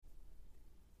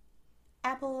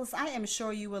Apples, I am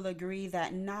sure you will agree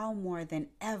that now more than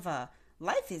ever,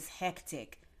 life is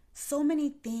hectic. So many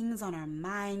things on our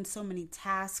mind, so many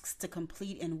tasks to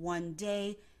complete in one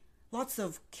day, lots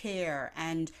of care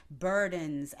and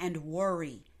burdens and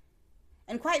worry.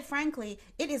 And quite frankly,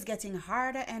 it is getting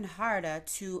harder and harder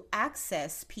to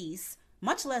access peace,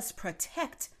 much less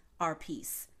protect our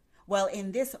peace. Well,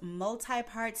 in this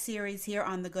multi-part series here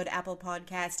on the Good Apple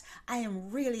podcast, I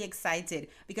am really excited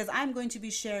because I'm going to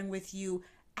be sharing with you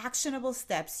actionable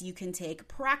steps you can take,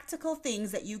 practical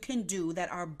things that you can do that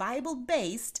are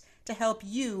Bible-based to help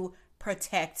you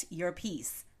protect your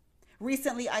peace.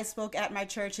 Recently, I spoke at my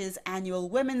church's annual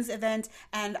women's event,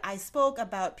 and I spoke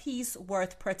about peace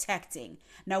worth protecting.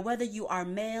 Now, whether you are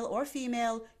male or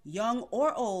female, young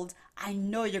or old, I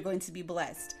know you're going to be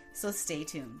blessed. So stay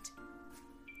tuned.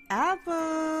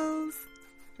 Apples!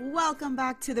 Welcome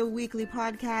back to the weekly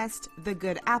podcast, The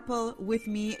Good Apple, with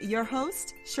me, your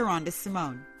host, Sherunda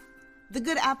Simone. The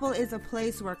Good Apple is a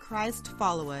place where Christ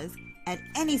followers, at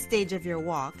any stage of your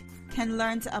walk, can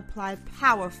learn to apply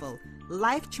powerful,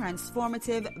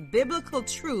 life-transformative biblical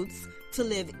truths to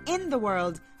live in the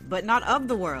world, but not of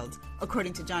the world,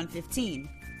 according to John 15.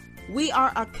 We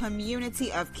are a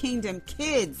community of kingdom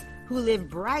kids who live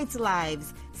bright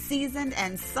lives, seasoned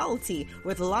and salty,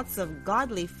 with lots of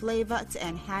godly flavor to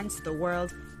enhance the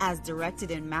world as directed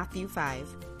in Matthew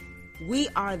 5. We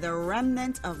are the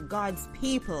remnant of God's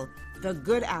people, the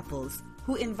good apples,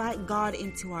 who invite God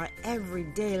into our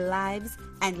everyday lives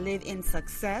and live in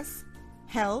success,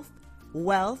 health,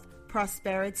 wealth,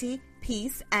 prosperity,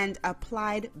 peace, and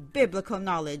applied biblical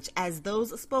knowledge as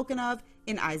those spoken of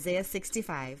in Isaiah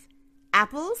 65.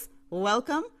 Apples,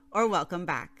 welcome or welcome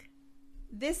back.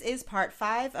 This is part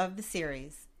 5 of the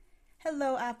series.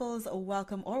 Hello, Apples.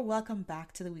 Welcome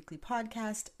back to the weekly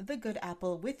podcast, The Good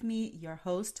Apple, with me, your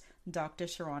host, Dr.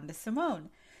 Sherunda Simone.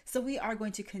 So we are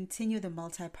going to continue the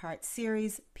multi-part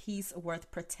series, Peace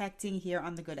Worth Protecting, here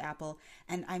on The Good Apple.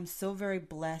 And I'm so very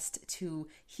blessed to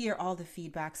hear all the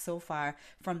feedback so far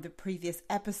from the previous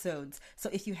episodes. So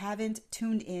if you haven't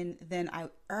tuned in, then I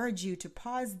urge you to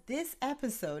pause this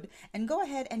episode and go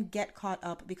ahead and get caught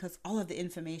up because all of the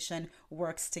information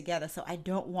works together. So I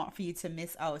don't want for you to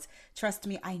miss out. Trust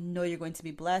me, I know you're going to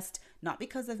be blessed, not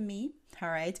because of me, all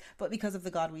right, but because of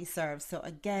the God we serve. So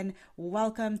again,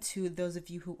 welcome to those of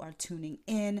you who are tuning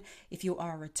in. If you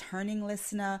are a returning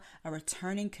listener, a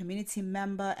returning community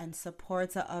member and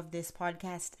supporter of this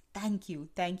podcast, thank you.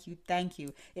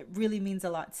 It really means a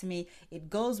lot to me. It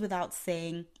goes without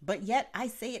saying, but yet I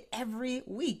say it every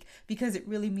week because it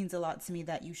really means a lot to me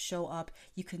that you show up,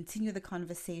 you continue the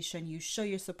conversation, you show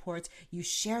your support, you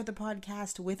share the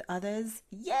podcast with others.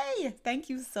 Yay! Thank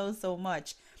you so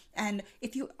much. And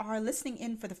if you are listening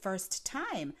in for the first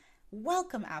time,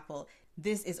 welcome, Apple.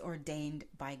 This is ordained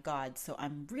by God. So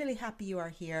I'm really happy you are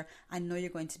here. I know you're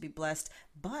going to be blessed,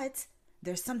 but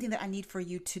there's something that I need for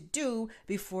you to do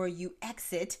before you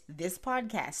exit this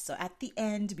podcast. So at the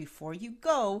end, before you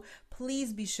go,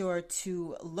 please be sure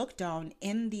to look down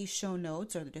in the show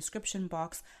notes or the description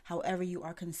box, however you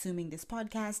are consuming this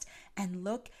podcast, and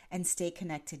look and stay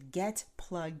connected. Get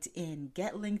plugged in.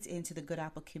 Get linked into the Good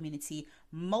Apple community.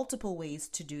 Multiple ways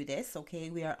to do this,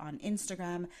 okay? We are on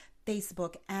Instagram,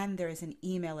 Facebook, and there is an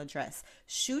email address.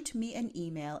 Shoot me an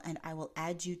email and I will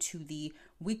add you to the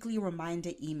weekly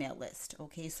reminder email list.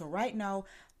 Okay, so right now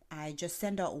I just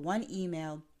send out one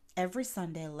email every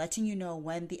Sunday letting you know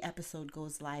when the episode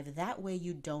goes live. That way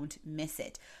you don't miss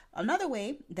it. Another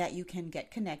way that you can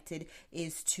get connected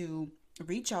is to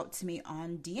reach out to me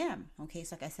on DM. Okay,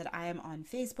 so like I said, I am on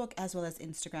Facebook as well as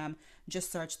Instagram.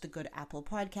 Just search the Good Apple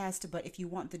podcast. But if you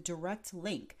want the direct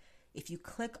link, if you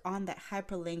click on that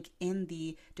hyperlink in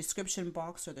the description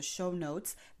box or the show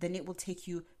notes, then it will take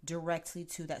you directly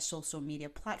to that social media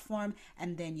platform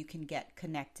and then you can get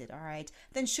connected, all right?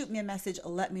 Then shoot me a message,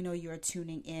 let me know you're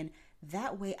tuning in.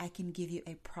 That way I can give you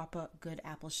a proper Good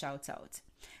Apple shout out.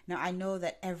 Now, I know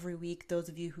that every week, those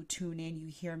of you who tune in, you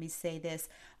hear me say this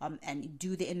and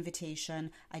do the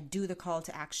invitation. I do the call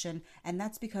to action. And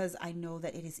that's because I know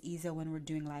that it is easier when we're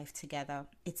doing life together.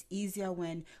 It's easier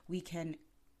when we can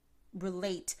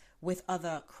relate with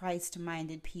other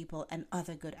Christ-minded people and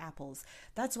other good apples.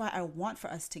 That's why I want for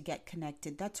us to get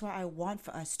connected. That's why I want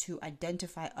for us to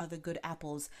identify other good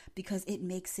apples, because it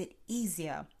makes it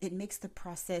easier. It makes the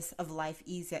process of life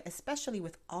easier, especially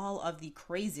with all of the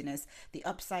craziness, the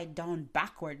upside down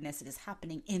backwardness that is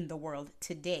happening in the world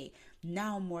today.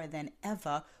 Now more than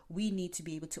ever, we need to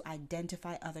be able to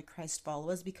identify other Christ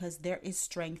followers because there is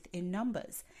strength in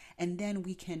numbers. And then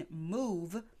we can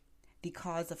move the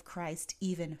cause of Christ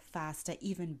even faster,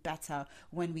 even better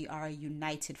when we are a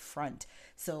united front.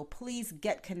 So please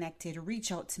get connected,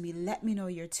 reach out to me, let me know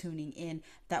you're tuning in.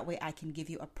 That way I can give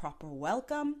you a proper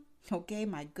welcome. Okay,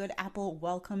 my good apple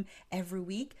welcome every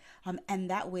week. And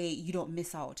that way you don't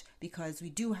miss out, because we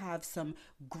do have some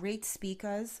great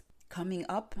speakers coming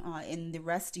up in the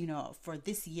rest, for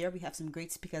this year. We have some great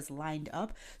speakers lined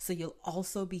up. So you'll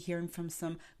also be hearing from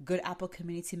some good Apple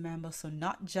community members. So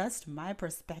not just my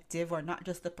perspective, or not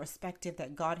just the perspective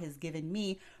that God has given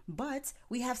me, but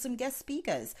we have some guest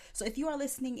speakers. So if you are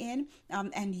listening in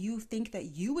and you think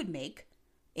that you would make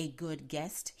a good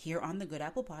guest here on the Good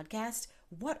Apple podcast,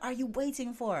 what are you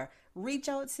waiting for? Reach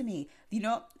out to me.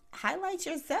 Highlight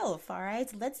yourself, all right?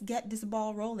 Let's get this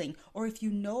ball rolling. Or if you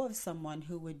know of someone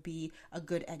who would be a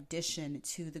good addition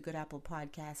to the Good Apple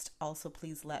podcast, also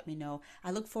please let me know.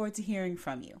 I look forward to hearing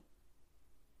from you.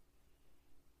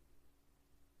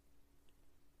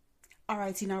 All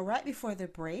right, right before the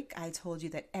break, I told you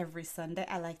that every Sunday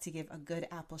I like to give a Good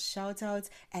Apple shout out.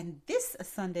 And this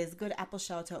Sunday's Good Apple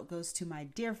shout out goes to my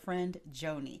dear friend,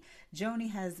 Joni.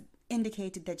 Joni has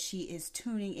indicated that she is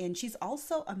tuning in. She's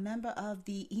also a member of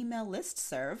the email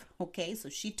listserv. Okay, so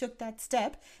she took that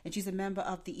step and she's a member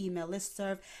of the email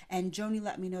listserv. And Joni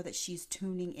let me know that she's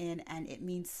tuning in, and it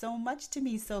means so much to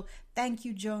me. So thank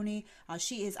you, Joni.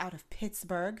 She is out of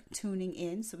Pittsburgh tuning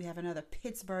in. So we have another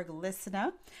Pittsburgh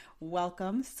listener.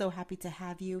 Welcome. So happy to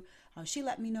have you. She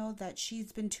let me know that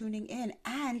she's been tuning in.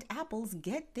 And apples,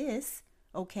 get this.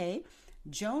 Okay,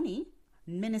 Joni,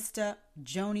 Minister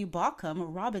Joni Bauckham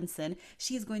Robinson,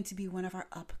 she's going to be one of our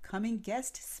upcoming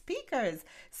guest speakers.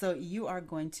 So you are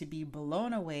going to be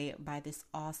blown away by this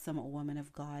awesome woman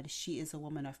of God. She is a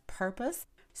woman of purpose.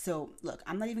 So look,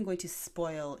 I'm not even going to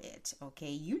spoil it,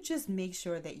 okay? You just make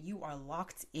sure that you are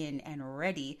locked in and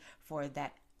ready for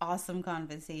that awesome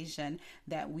conversation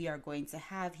that we are going to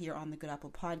have here on the Good Apple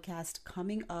podcast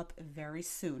coming up very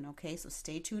soon. Okay, so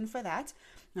stay tuned for that.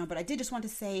 Now, but I did just want to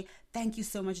say thank you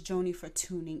so much, Joni, for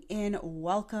tuning in.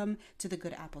 Welcome to the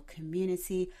Good Apple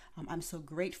community. I'm so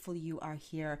grateful you are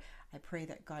here. I pray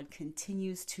that God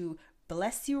continues to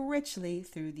bless you richly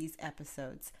through these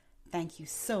episodes. Thank you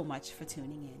so much for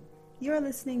tuning in. You're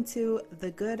listening to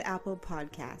the Good Apple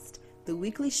podcast, the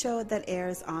weekly show that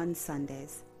airs on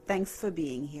Sundays. Thanks for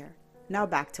being here. Now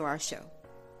back to our show.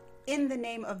 In the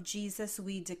name of Jesus,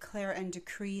 we declare and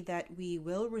decree that we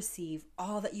will receive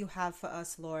all that you have for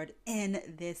us, Lord, in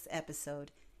this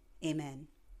episode. Amen.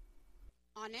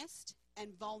 Honest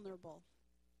and vulnerable.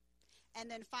 And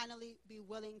then finally, be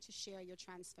willing to share your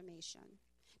transformation,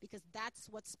 because that's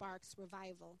what sparks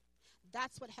revival.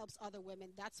 That's what helps other women.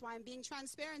 That's why I'm being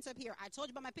transparent up here. I told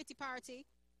you about my pity party.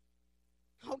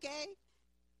 Okay?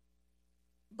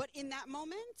 But in that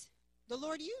moment, the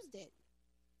Lord used it,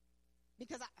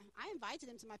 because I invited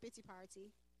him to my pity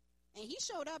party, and he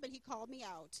showed up and he called me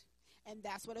out. And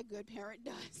that's what a good parent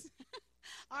does.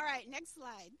 All right, next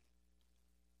slide.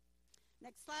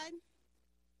 Next slide.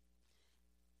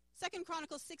 2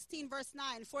 Chronicles 16, verse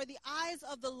 9. For the eyes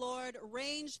of the Lord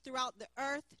range throughout the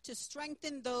earth to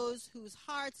strengthen those whose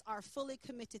hearts are fully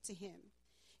committed to him.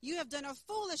 You have done a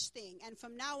foolish thing, and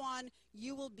from now on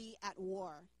you will be at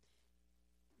war.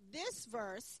 This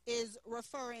verse is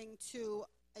referring to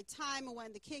a time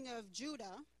when the king of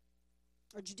Judea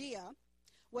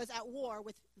was at war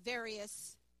with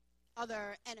various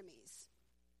other enemies.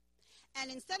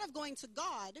 And instead of going to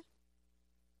God,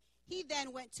 he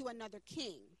then went to another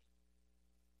king.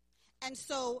 And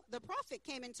so the prophet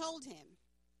came and told him,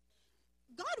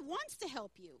 God wants to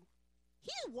help you.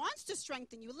 He wants to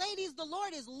strengthen you. Ladies, the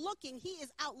Lord is looking. He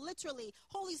is out literally.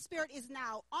 Holy Spirit is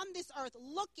now on this earth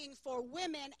looking for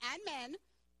women and men,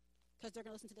 because they're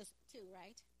going to listen to this too,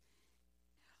 right?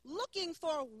 Looking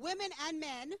for women and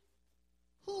men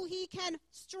who he can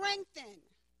strengthen.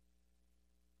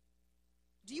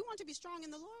 Do you want to be strong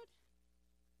in the Lord?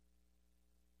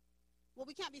 Well,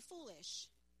 we can't be foolish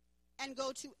and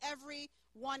go to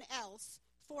everyone else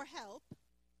for help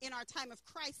in our time of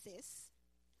crisis.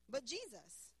 But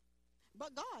Jesus,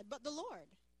 but God, but the Lord.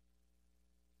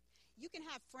 You can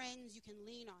have friends you can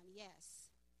lean on, yes.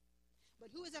 But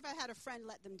who has ever had a friend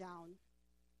let them down?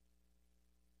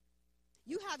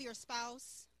 You have your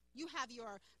spouse, you have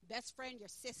your best friend, your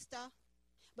sister.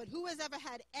 But who has ever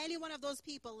had any one of those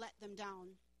people let them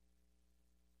down?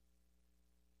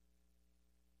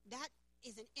 That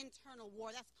is an internal war.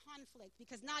 That's conflict,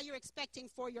 because now you're expecting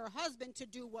for your husband to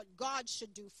do what God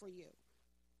should do for you.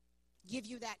 Give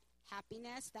you that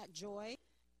happiness, that joy.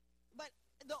 But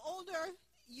the older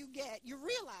you get, you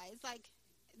realize, like,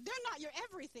 they're not your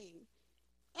everything.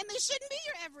 And they shouldn't be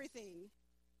your everything.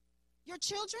 Your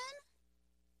children,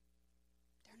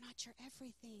 they're not your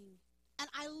everything. And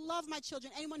I love my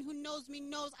children. Anyone who knows me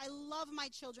knows I love my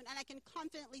children, and I can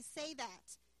confidently say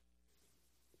that.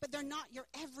 But they're not your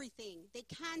everything. They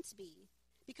can't be,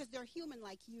 because they're human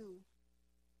like you.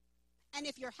 And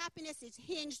if your happiness is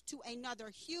hinged to another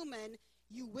human,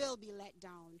 you will be let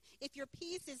down. If your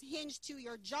peace is hinged to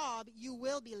your job, you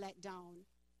will be let down.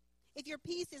 If your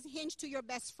peace is hinged to your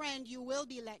best friend, you will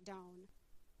be let down.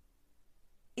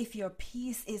 If your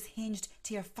peace is hinged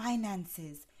to your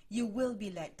finances, you will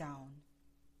be let down.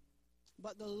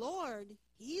 But the Lord,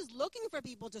 he's looking for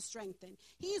people to strengthen.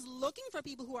 He's looking for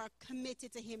people who are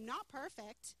committed to him, not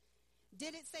perfect.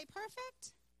 Did it say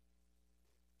perfect?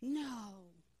 No.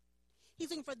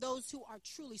 He's looking for those who are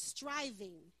truly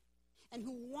striving and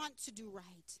who want to do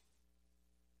right.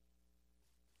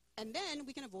 And then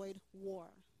we can avoid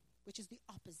war, which is the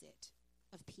opposite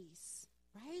of peace,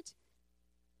 right?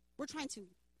 We're trying to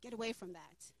get away from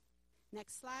that.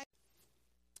 Next slide.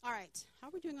 All right. How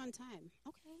are we doing on time?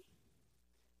 Okay.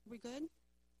 We good?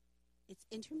 It's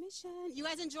intermission. You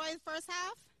guys enjoy the first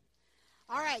half?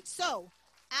 All right. So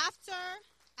after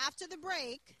the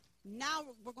break,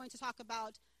 now we're going to talk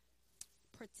about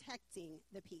protecting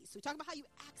the peace. We talked about how you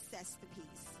access the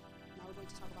peace. Now we're going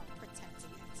to talk about protecting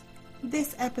it.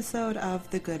 This episode of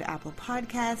the Good Apple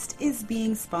Podcast is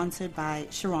being sponsored by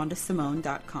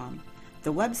SherundaSimone.com,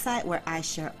 the website where I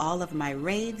share all of my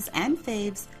raves and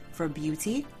faves for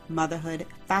beauty, motherhood,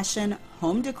 fashion,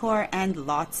 home decor, and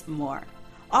lots more.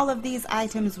 All of these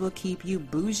items will keep you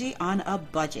bougie on a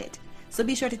budget. So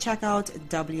be sure to check out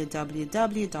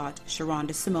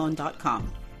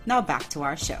www.SherundaSimone.com. Now back to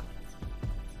our show.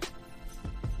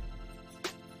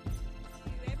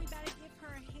 Everybody give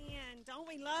her a hand. Don't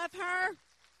we love her?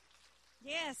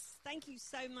 Yes, thank you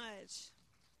so much.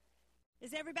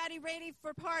 Is everybody ready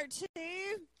for part 2?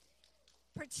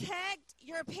 Protect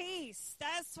your peace.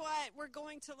 That's what we're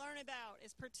going to learn about,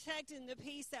 is protecting the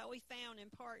peace that we found in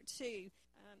part 2.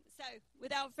 So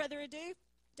without further ado,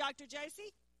 Dr.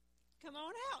 Josie, come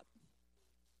on out.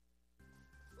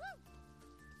 Woo!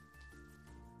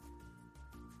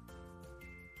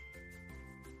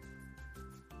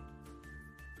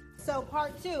 So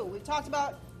part 2, we've talked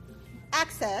about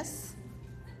access.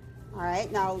 All right,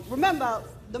 now remember,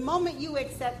 the moment you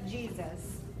accept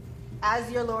Jesus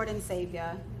as your Lord and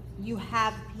Savior, you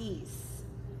have peace.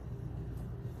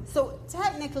 So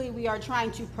technically, we are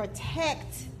trying to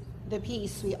protect the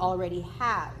peace we already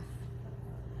have.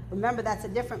 Remember, that's a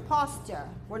different posture.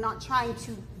 We're not trying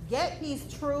to get peace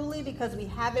truly because we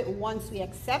have it once we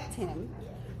accept him.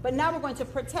 But now we're going to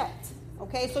protect.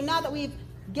 Okay, so now that we've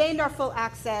gained our full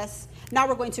access, now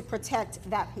we're going to protect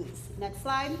that peace. Next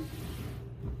slide.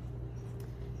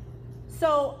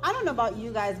 So I don't know about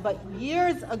you guys, but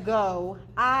years ago,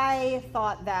 I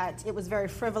thought that it was very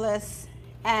frivolous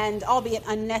and albeit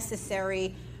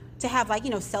unnecessary to have, like,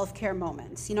 self-care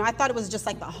moments. I thought it was just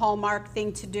like the Hallmark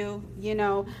thing to do,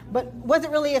 but was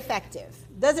it really effective?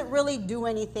 Does it really do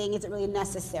anything? Is it really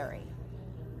necessary?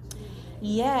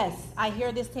 Yes, I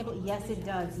hear this table. Yes, it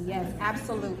does. Yes,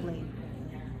 absolutely.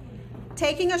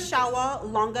 Taking a shower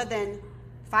longer than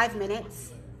 5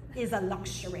 minutes is a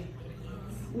luxury.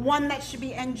 One that should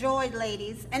be enjoyed,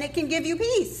 ladies, and it can give you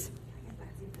peace.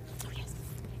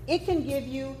 It can give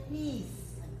you peace.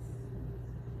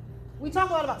 We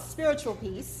talk a lot about spiritual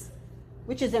peace,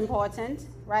 which is important,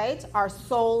 right? Our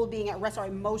soul being at rest, our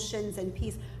emotions and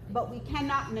peace. But we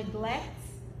cannot neglect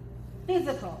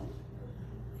physical.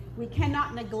 We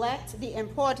cannot neglect the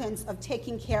importance of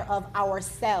taking care of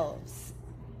ourselves.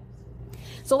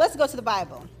 So let's go to the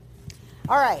Bible.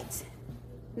 All right.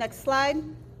 Next slide.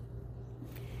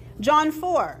 John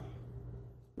 4.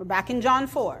 We're back in John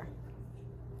 4.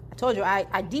 I told you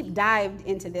I deep dived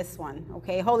into this one,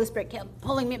 okay? Holy Spirit kept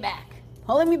pulling me back.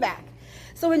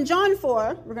 So in John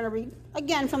 4, we're going to read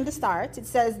again from the start. It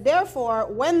says, "Therefore,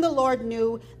 when the Lord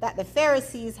knew that the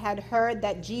Pharisees had heard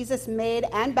that Jesus made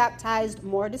and baptized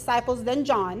more disciples than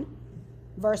John,"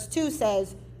 verse 2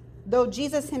 says, "though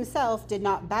Jesus himself did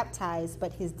not baptize,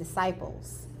 but his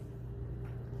disciples."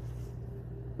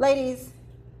 Ladies,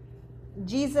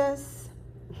 Jesus,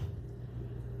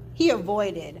 he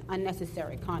avoided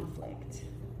unnecessary conflict.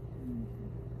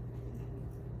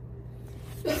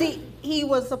 See, he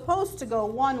was supposed to go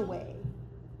one way,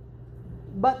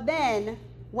 but then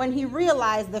when he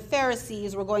realized the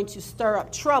Pharisees were going to stir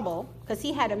up trouble, because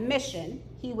he had a mission,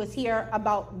 he was here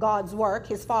about God's work,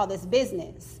 his Father's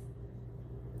business.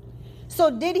 So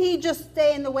did he just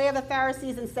stay in the way of the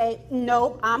Pharisees and say,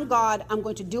 "Nope, I'm God, I'm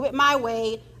going to do it my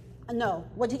way"? No.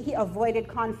 He avoided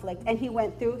conflict, and he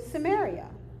went through Samaria.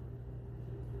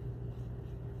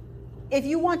 If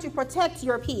you want to protect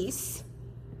your peace,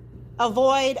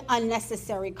 avoid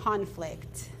unnecessary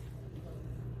conflict.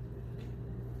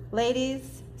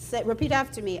 Ladies, repeat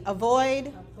after me.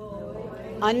 Avoid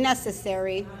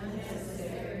unnecessary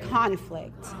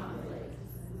conflict.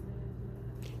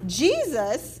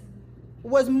 Jesus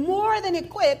was more than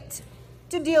equipped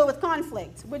to deal with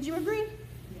conflict. Would you agree?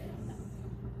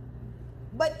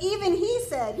 But even he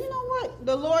said, you know what?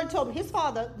 The Lord told him, his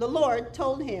father, the Lord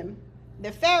told him,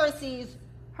 the Pharisees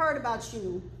heard about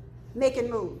you making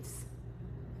moves.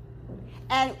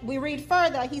 And we read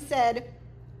further, he said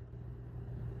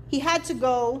he had to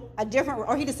go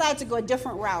he decided to go a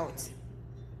different route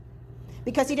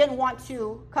because he didn't want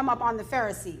to come up on the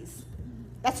Pharisees.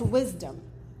 That's wisdom.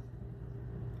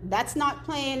 That's not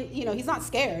playing, he's not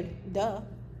scared. Duh.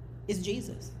 It's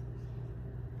Jesus.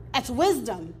 That's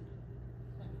wisdom.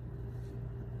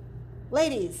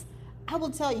 Ladies, I will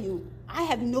tell you, I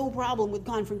have no problem with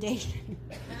confrontation.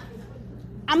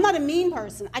 I'm not a mean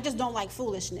person. I just don't like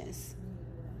foolishness.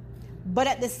 But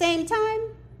at the same time,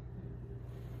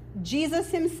 Jesus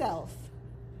himself,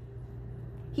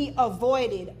 he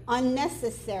avoided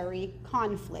unnecessary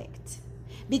conflict.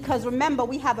 Because remember,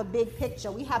 we have a big picture.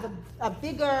 We have a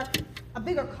bigger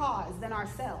cause than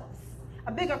ourselves.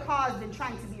 A bigger cause than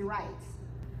trying to be right.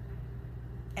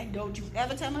 And don't you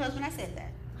ever tell my husband I said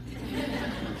that.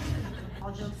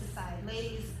 All jokes aside,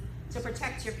 ladies, to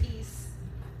protect your peace,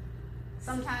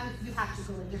 sometimes you have to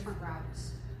go a different route.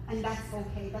 And that's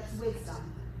okay. That's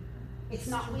wisdom. It's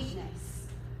not weakness.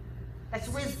 That's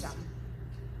wisdom.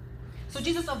 So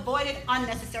Jesus avoided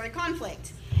unnecessary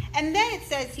conflict. And then it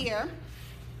says here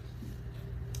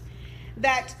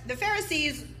that the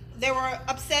Pharisees, they were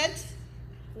upset.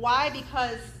 Why?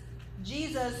 Because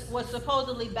Jesus was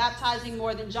supposedly baptizing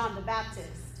more than John the Baptist.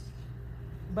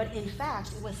 But in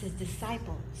fact, it was his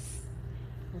disciples.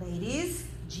 Ladies,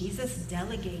 Jesus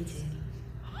delegated.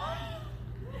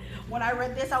 When I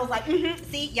read this, I was like,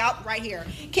 see, yup, right here.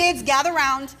 Kids, gather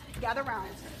round.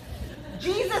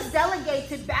 Jesus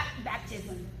delegated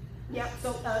baptism. Yep,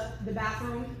 so the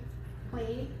bathroom,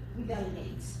 clean, we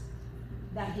delegate.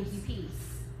 That gives you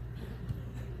peace.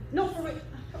 No, for real.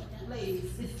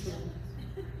 Ladies, it's true.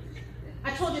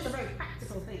 I told you it's a very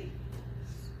practical thing.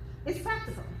 It's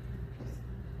practical.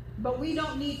 But we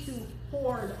don't need to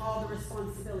hoard all the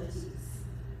responsibilities.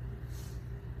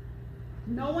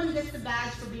 No one gets the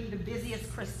badge for being the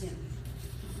busiest Christian.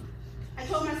 I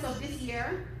told myself this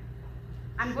year,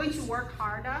 I'm going to work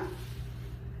harder,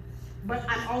 but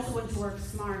I'm also going to work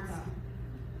smarter.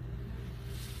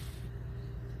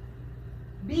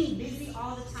 Being busy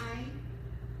all the time,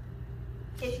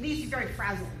 it leaves you very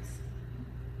frazzled.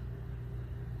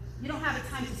 You don't have the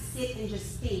time to sit and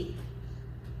just think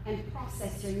and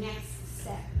process your next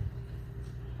step.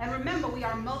 And remember, we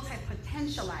are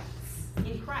multi-potentialites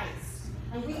in Christ.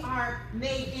 And we are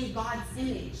made in God's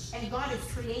image. And God is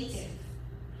creative.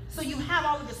 So you have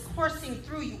all of this coursing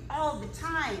through you all the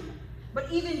time.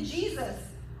 But even Jesus,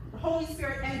 the Holy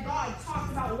Spirit, and God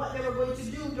talked about what they were going to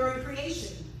do during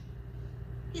creation.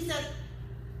 He said,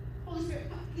 Holy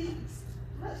Spirit,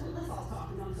 let's all talk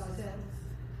amongst ourselves.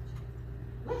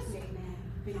 Let's make man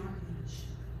in our image.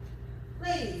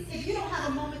 Ladies, if you don't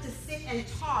have a moment to sit and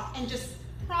talk and just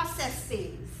process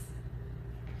things,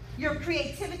 your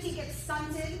creativity gets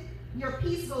stunted, your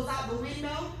peace goes out the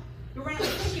window, you're running the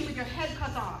kitchen with your head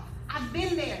cut off. I've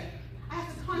been there. I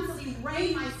have to constantly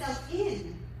rein myself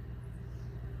in.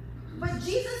 But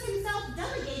Jesus himself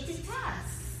delegated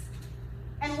tasks.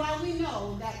 And while we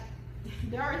know that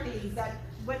there are things that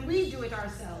when we do it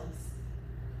ourselves,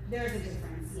 there's a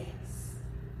difference, yes.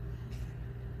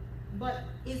 But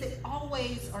is it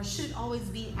always or should always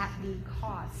be at the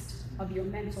cost of your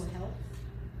mental health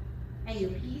and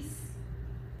your peace?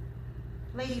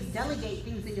 Ladies, delegate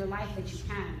things in your life that you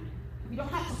can. You don't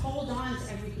have to hold on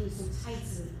to everything so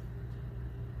tightly.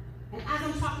 And as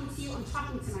I'm talking to you, I'm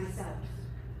talking to myself.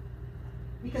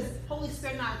 Because Holy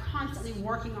Spirit and I are constantly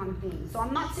working on things. So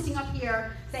I'm not sitting up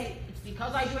here saying, it's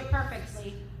because I do it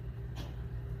perfectly.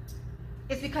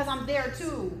 It's because I'm there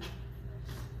too.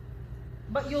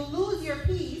 But you'll lose your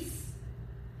peace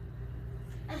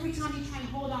every time you try and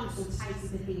hold on so tight to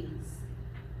the things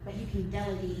that you can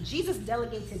delegate. Jesus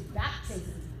delegated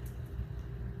baptism.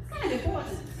 It's kind of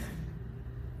important.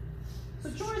 So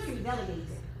chores can be delegated.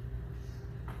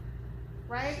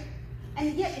 Right?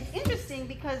 And yet it's interesting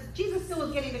because Jesus still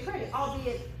was getting the credit,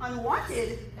 albeit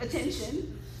unwanted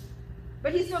attention,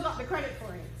 but he still got the credit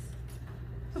for it.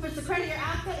 So if it's the credit you're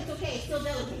after, it's okay, still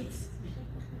delegate.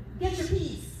 Get your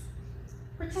peace.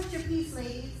 Protect your peace,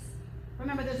 ladies.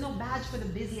 Remember, there's no badge for the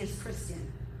busiest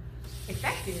Christian.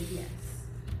 Effective, yes,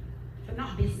 but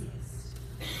not busiest.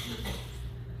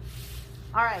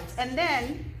 All right, and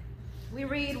then we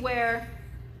read where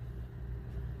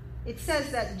it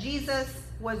says that Jesus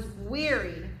was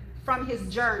wearied from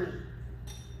his journey,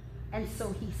 and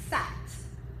so he sat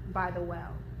by the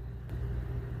well.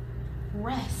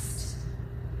 Rest.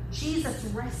 Jesus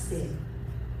rested.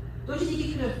 Don't you think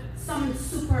he could have summoned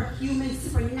superhuman,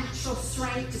 supernatural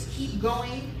strength to keep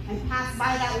going and pass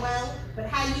by that well? But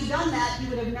had he done that, he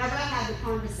would have never had the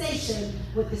conversation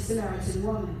with the Samaritan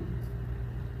woman.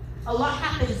 A lot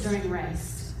happens during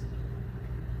rest.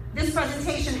 This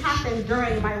presentation happened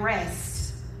during my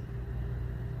rest.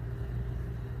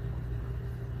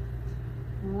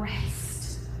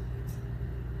 Rest.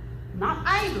 Not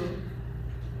idle,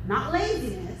 not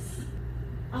laziness.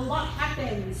 A lot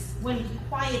happens when we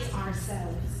quiet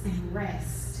ourselves and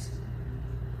rest.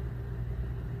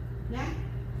 Yeah?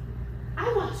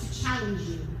 I want to challenge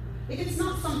you. If it's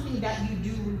not something that you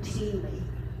do routinely,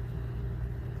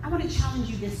 I want to challenge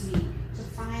you this week to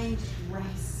find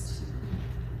rest.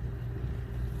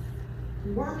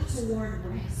 Work toward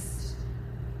rest.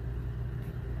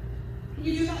 Can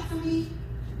you do that for me?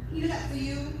 Can you do that for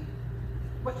you?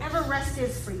 Whatever rest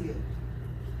is for you.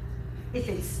 If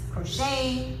it's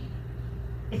crocheting,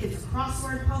 if it's a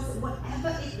crossword puzzle,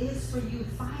 whatever it is for you,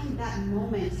 find that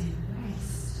moment and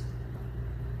rest.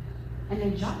 And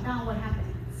then jot down what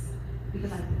happens,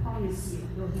 because I promise you,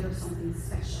 you'll hear something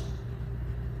special.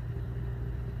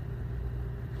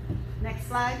 Next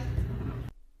slide.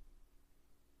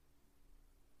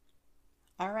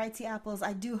 Alrighty, apples,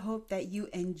 I do hope that you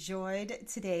enjoyed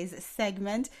today's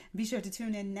segment. Be sure to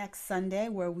tune in next Sunday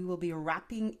where we will be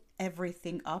wrapping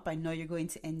everything up. I know you're going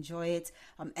to enjoy it.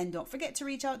 And don't forget to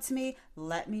reach out to me.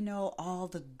 Let me know all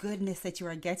the goodness that you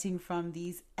are getting from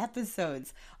these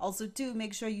episodes. Also, do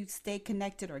make sure you stay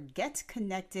connected or get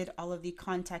connected. All of the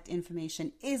contact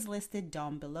information is listed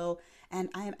down below. And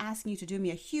I am asking you to do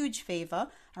me a huge favor,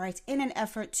 all right, in an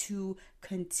effort to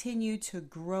continue to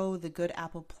grow the Good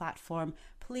Apple platform.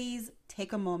 Please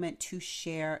take a moment to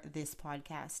share this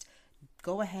podcast.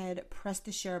 Go ahead, press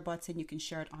the share button. You can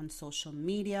share it on social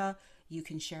media. You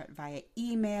can share it via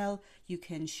email. You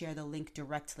can share the link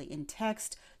directly in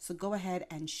text. So go ahead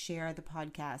and share the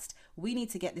podcast. We need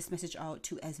to get this message out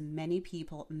to as many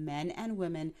people, men and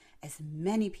women, as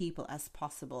many people as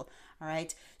possible. All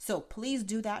right. So please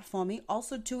do that for me.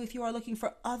 Also, too, if you are looking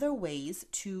for other ways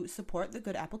to support the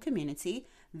Good Apple community,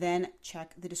 then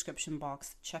check the description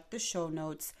box, check the show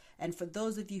notes. And for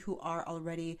those of you who are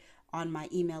already on my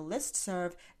email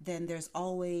listserv, then there's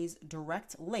always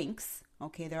direct links.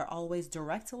 Okay, there are always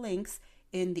direct links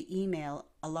in the email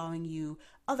allowing you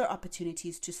other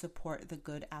opportunities to support the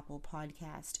Good Apple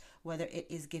podcast, whether it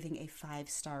is giving a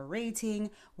 5-star rating,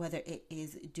 whether it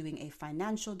is doing a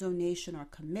financial donation or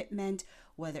commitment,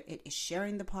 whether it is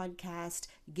sharing the podcast,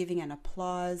 giving an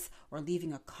applause, or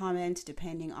leaving a comment,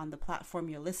 depending on the platform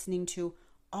you're listening to.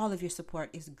 All of your support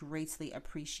is greatly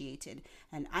appreciated.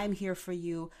 And I'm here for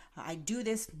you. I do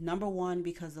this, number one,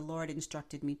 because the Lord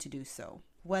instructed me to do so.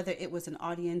 Whether it was an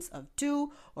audience of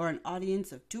 2 or an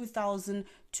audience of 2,000,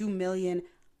 2 million,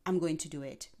 I'm going to do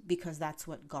it because that's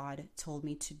what God told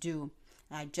me to do.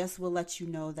 I just will let you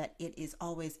know that it is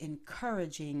always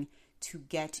encouraging to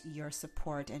get your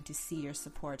support and to see your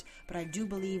support. But I do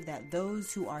believe that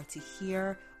those who are to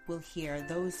hear will hear.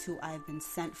 Those who I've been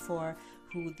sent for,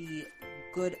 who the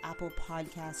Good Apple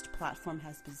podcast platform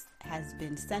has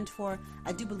been sent for,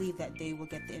 I do believe that they will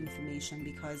get the information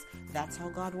because that's how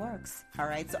God works. All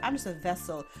right. So I'm just a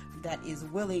vessel that is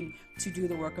willing to do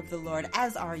the work of the Lord,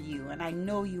 as are you. And I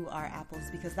know you are, apples,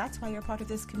 because that's why you're part of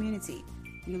this community.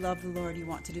 You love the Lord. You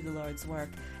want to do the Lord's work.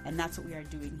 And that's what we are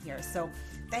doing here. So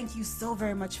thank you so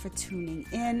very much for tuning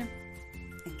in.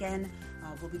 Again,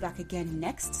 we'll be back again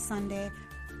next Sunday.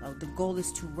 The goal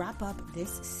is to wrap up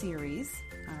this series.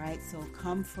 All right, so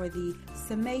come for the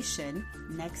summation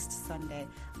next Sunday.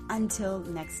 Until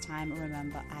next time,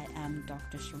 remember, I am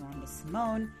Dr. Sherunda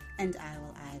Simone, and I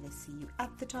will either see you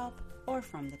at the top or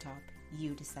from the top.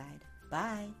 You decide.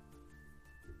 Bye.